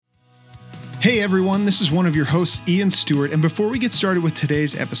Hey everyone, this is one of your hosts, Ian Stewart, and before we get started with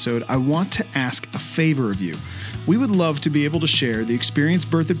today's episode, I want to ask a favor of you. We would love to be able to share the Experience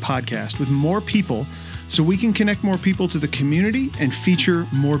Birthed podcast with more people so we can connect more people to the community and feature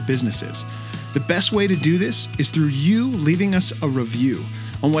more businesses. The best way to do this is through you leaving us a review.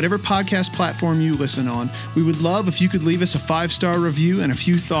 On whatever podcast platform you listen on, we would love if you could leave us a 5-star review and a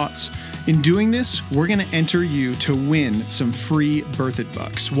few thoughts. In doing this, we're going to enter you to win some free Birthed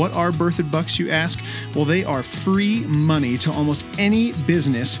Bucks. What are Birthed Bucks, you ask? Well, they are free money to almost any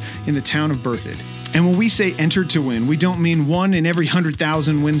business in the town of Birthed. And when we say entered to win, we don't mean one in every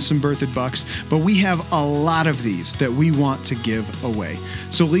 100,000 wins some Birthed Bucks, but we have a lot of these that we want to give away.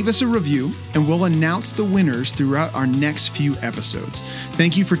 So leave us a review and we'll announce the winners throughout our next few episodes.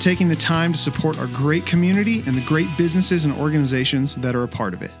 Thank you for taking the time to support our great community and the great businesses and organizations that are a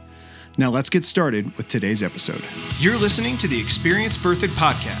part of it. Now let's get started with today's episode. You're listening to the Experience Birthed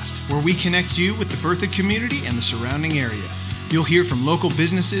podcast, where we connect you with the Birthed community and the surrounding area. You'll hear from local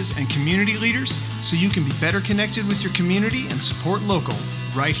businesses and community leaders so you can be better connected with your community and support local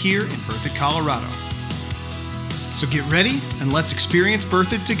right here in Birthed, Colorado. So get ready and let's experience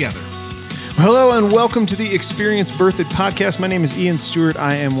Birthed together. Hello and welcome to the Experience Birthed podcast. My name is Ian Stewart.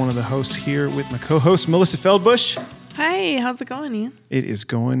 I am one of the hosts here with my co-host, Melissa Feldbush. Hi, how's it going, Ian? It is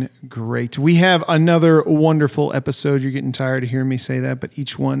going great. We have another wonderful episode. You're getting tired of hearing me say that, but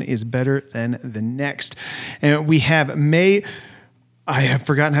each one is better than the next. And we have May. I have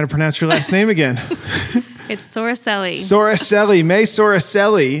forgotten how to pronounce your last name again. It's Soracelli. Soracelli, May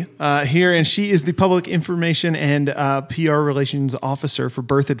Soracelli here, and she is the Public Information and PR Relations Officer for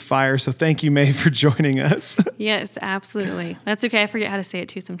Birthed Fire. So thank you, May, for joining us. Yes, absolutely. That's okay. I forget how to say it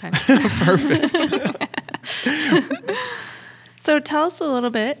too sometimes. Perfect. So tell us a little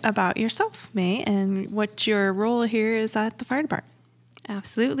bit about yourself, May, and what your role here is at the fire department.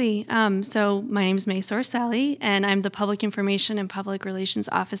 Absolutely. So my name is May Soracelli, and I'm the Public Information and Public Relations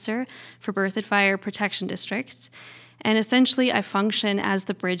Officer for Birthed Fire Protection District. And essentially, I function as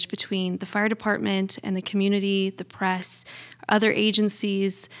the bridge between the fire department and the community, the press, other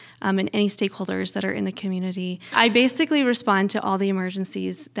agencies, and any stakeholders that are in the community. I basically respond to all the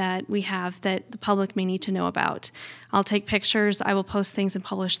emergencies that we have that the public may need to know about. I'll take pictures, I will post things and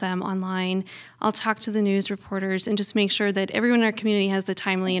publish them online. I'll talk to the news reporters and just make sure that everyone in our community has the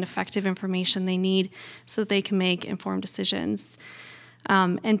timely and effective information they need so that they can make informed decisions.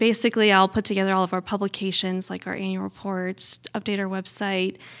 And basically, I'll put together all of our publications, like our annual reports, update our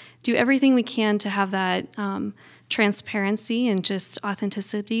website, do everything we can to have that transparency and just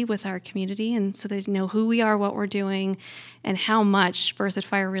authenticity with our community, and so they know who we are, what we're doing, and how much Birthed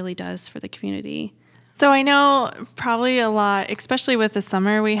Fire really does for the community. So I know probably a lot, especially with the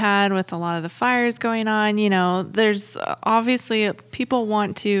summer we had with a lot of the fires going on, there's obviously people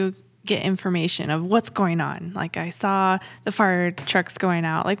want to get information of what's going on. Like I saw the fire trucks going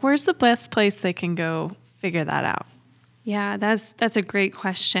out. Like where's the best place they can go figure that out? Yeah, that's a great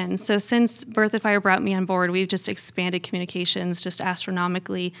question. So since Birthed Fire brought me on board, we've just expanded communications just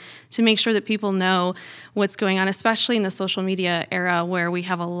astronomically to make sure that people know what's going on, especially in the social media era where we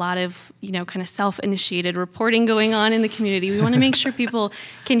have a lot of, kind of self-initiated reporting going on in the community. We want to make sure people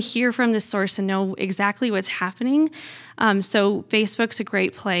can hear from this source and know exactly what's happening. So Facebook's a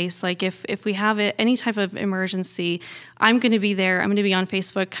great place. Like if we have any type of emergency, I'm going to be there. I'm going to be on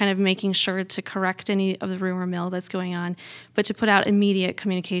Facebook kind of making sure to correct any of the rumor mill that's going on, but to put out immediate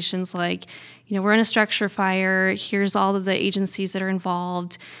communications like, we're in a structure fire. Here's all of the agencies that are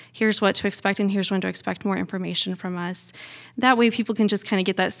involved. Here's what to expect, and here's when to expect more information from us. That way people can just kind of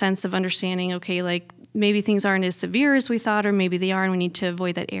get that sense of understanding, okay, like maybe things aren't as severe as we thought, or maybe they are, and we need to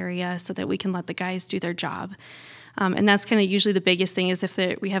avoid that area so that we can let the guys do their job. And that's kind of usually the biggest thing is if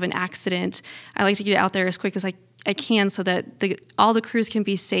we have an accident, I like to get out there as quick as I can so that all the crews can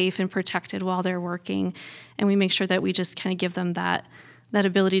be safe and protected while they're working. And we make sure that we just kind of give them that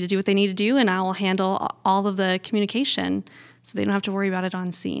ability to do what they need to do, and I'll handle all of the communication so they don't have to worry about it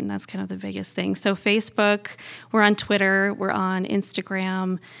on scene. That's kind of the biggest thing. So Facebook, we're on Twitter, we're on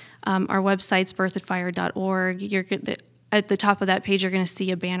Instagram, our website's birthedfire.org. At the top of that page, you're going to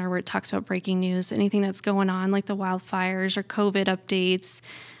see a banner where it talks about breaking news, anything that's going on, like the wildfires or COVID updates.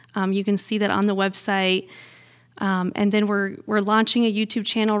 You can see that on the website. And then we're launching a YouTube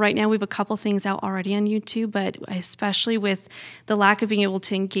channel right now. We have a couple things out already on YouTube, but especially with the lack of being able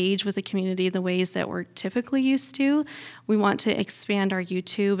to engage with the community the ways that we're typically used to, we want to expand our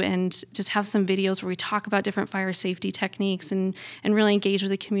YouTube and just have some videos where we talk about different fire safety techniques and really engage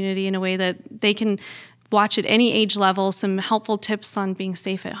with the community in a way that they can watch at any age level, some helpful tips on being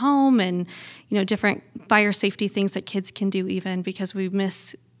safe at home and, different fire safety things that kids can do even, because we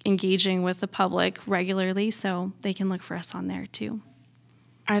miss engaging with the public regularly, so they can look for us on there too.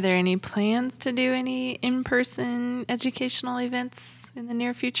 Are there any plans to do any in-person educational events in the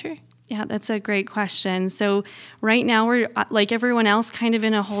near future? Yeah, that's a great question. So right now we're, like everyone else, kind of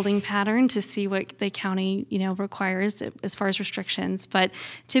in a holding pattern to see what the county, requires as far as restrictions. But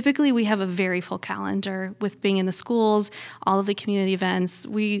typically we have a very full calendar with being in the schools, all of the community events.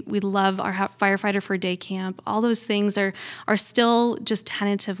 We love our firefighter for day camp. All those things are still just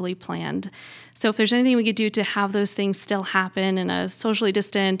tentatively planned. So if there's anything we could do to have those things still happen in a socially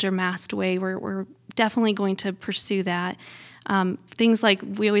distant or masked way, we're definitely going to pursue that. Things like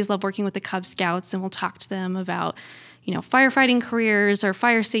we always love working with the Cub Scouts, and we'll talk to them about, firefighting careers or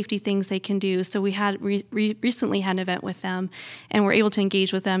fire safety things they can do. So we had recently had an event with them, and we're able to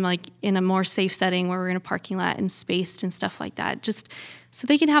engage with them like in a more safe setting where we're in a parking lot and spaced and stuff like that, just so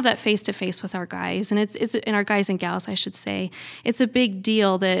they can have that face-to-face with our guys. And it's and our guys and gals, I should say. It's a big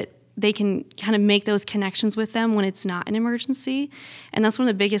deal that they can kind of make those connections with them when it's not an emergency. And that's one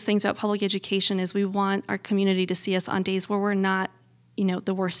of the biggest things about public education is we want our community to see us on days where we're not,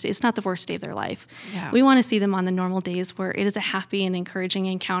 the worst. It's not the worst day of their life. Yeah. We want to see them on the normal days where it is a happy and encouraging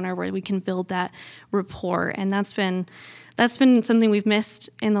encounter where we can build that rapport. And that's been something we've missed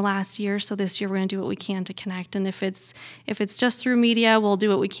in the last year. So this year we're going to do what we can to connect. And if it's just through media, we'll do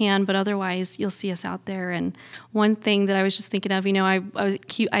what we can. But otherwise, you'll see us out there. And one thing that I was just thinking of,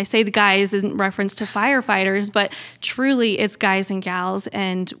 I say the guys isn't reference to firefighters, but truly it's guys and gals.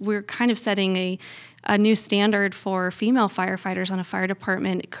 And we're kind of setting a new standard for female firefighters on a fire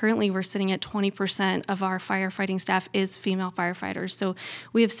department. Currently, we're sitting at 20% of our firefighting staff is female firefighters. So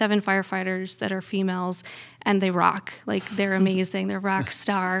we have 7 firefighters that are females, and they rock. Like, they're amazing. They're rock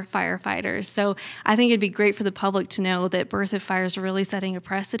star firefighters. So I think it'd be great for the public to know that Berthoud Fire is really setting a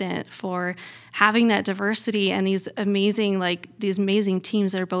precedent for having that diversity and these amazing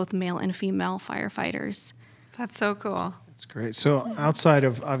teams that are both male and female firefighters. That's so cool. That's great. So outside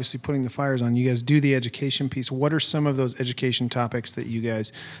of obviously putting the fires on, you guys do the education piece. What are some of those education topics that you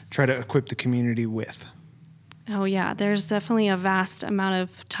guys try to equip the community with? Oh, yeah. There's definitely a vast amount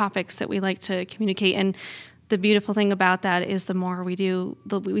of topics that we like to communicate. And the beautiful thing about that is the more we do,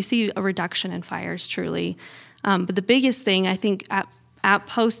 we see a reduction in fires, truly. But the biggest thing, I think, at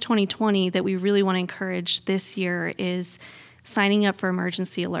post-2020 that we really want to encourage this year is signing up for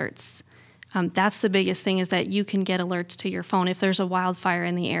emergency alerts. That's the biggest thing, is that you can get alerts to your phone if there's a wildfire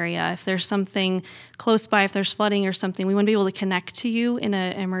in the area, if there's something close by, if there's flooding or something. We want to be able to connect to you in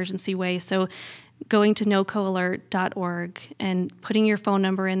an emergency way. So going to nocoalert.org and putting your phone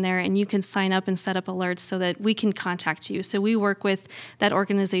number in there, and you can sign up and set up alerts so that we can contact you. So we work with that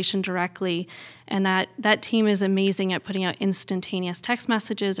organization directly, and that team is amazing at putting out instantaneous text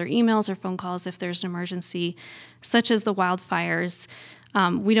messages or emails or phone calls if there's an emergency, such as the wildfires.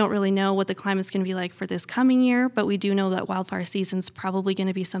 We don't really know what the climate's going to be like for this coming year, but we do know that wildfire season's probably going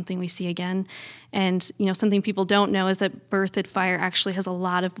to be something we see again. And, something people don't know is that Berthoud Fire actually has a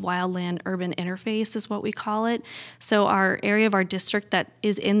lot of wildland-urban interface, is what we call it. So our area of our district that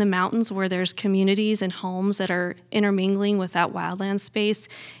is in the mountains, where there's communities and homes that are intermingling with that wildland space,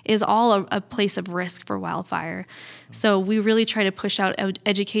 is all a place of risk for wildfire. So we really try to push out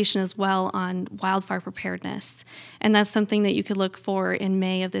education as well on wildfire preparedness. And that's something that you could look for in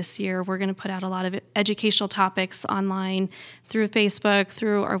May of this year. We're going to put out a lot of educational topics online through Facebook,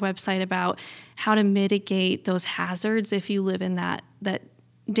 through our website, about how to mitigate those hazards if you live in that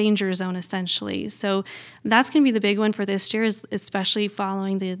danger zone, essentially. So that's going to be the big one for this year, is especially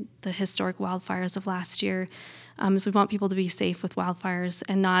following the historic wildfires of last year. Is we want people to be safe with wildfires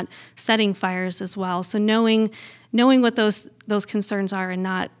and not setting fires as well. So knowing what those concerns are, and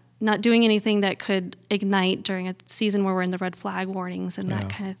not doing anything that could ignite during a season where we're in the red flag warnings and that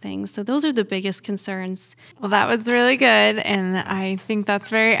kind of thing. So those are the biggest concerns. Well, that was really good, and I think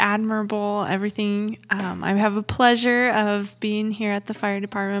that's very admirable, everything. I have a pleasure of being here at the fire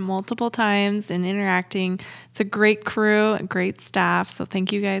department multiple times and interacting. It's a great crew, a great staff, so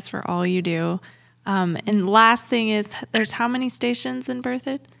thank you guys for all you do. And last thing is, there's how many stations in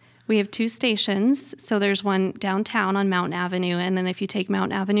Berthoud? We have 2 stations. So there's one downtown on Mountain Avenue, and then if you take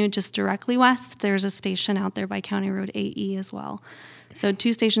Mountain Avenue just directly west, there's a station out there by County Road 8E as well. So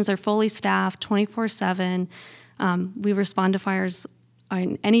 2 stations are fully staffed 24/7. We respond to fires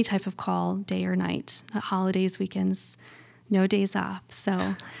on any type of call, day or night, holidays, weekends, no days off.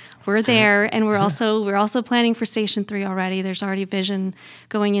 So we're there, and we're also planning for Station 3 already. There's already vision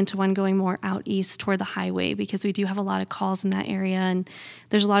going into one going more out east toward the highway, because we do have a lot of calls in that area, and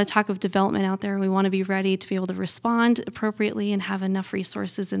there's a lot of talk of development out there. We want to be ready to be able to respond appropriately and have enough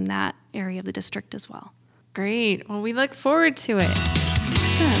resources in that area of the district as well. Great. Well, we look forward to it.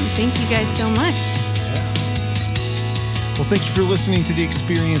 Awesome. Thank you guys so much. Well, thank you for listening to the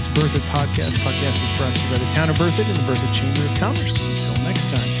Experience Berthoud podcast. Podcast is brought to you by the town of Berthoud and the Berthoud Chamber of Commerce. Until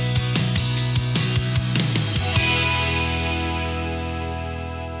next time.